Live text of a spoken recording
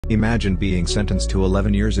Imagine being sentenced to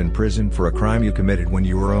 11 years in prison for a crime you committed when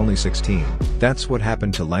you were only 16. That's what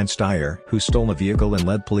happened to Lance Dyer, who stole a vehicle and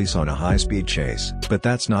led police on a high-speed chase. But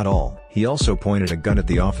that's not all. He also pointed a gun at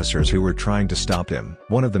the officers who were trying to stop him.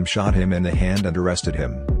 One of them shot him in the hand and arrested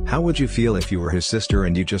him. How would you feel if you were his sister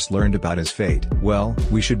and you just learned about his fate? Well,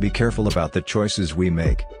 we should be careful about the choices we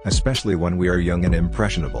make, especially when we are young and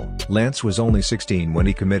impressionable. Lance was only 16 when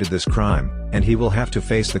he committed this crime, and he will have to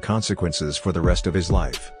face the consequences for the rest of his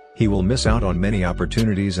life. He will miss out on many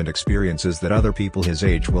opportunities and experiences that other people his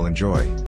age will enjoy.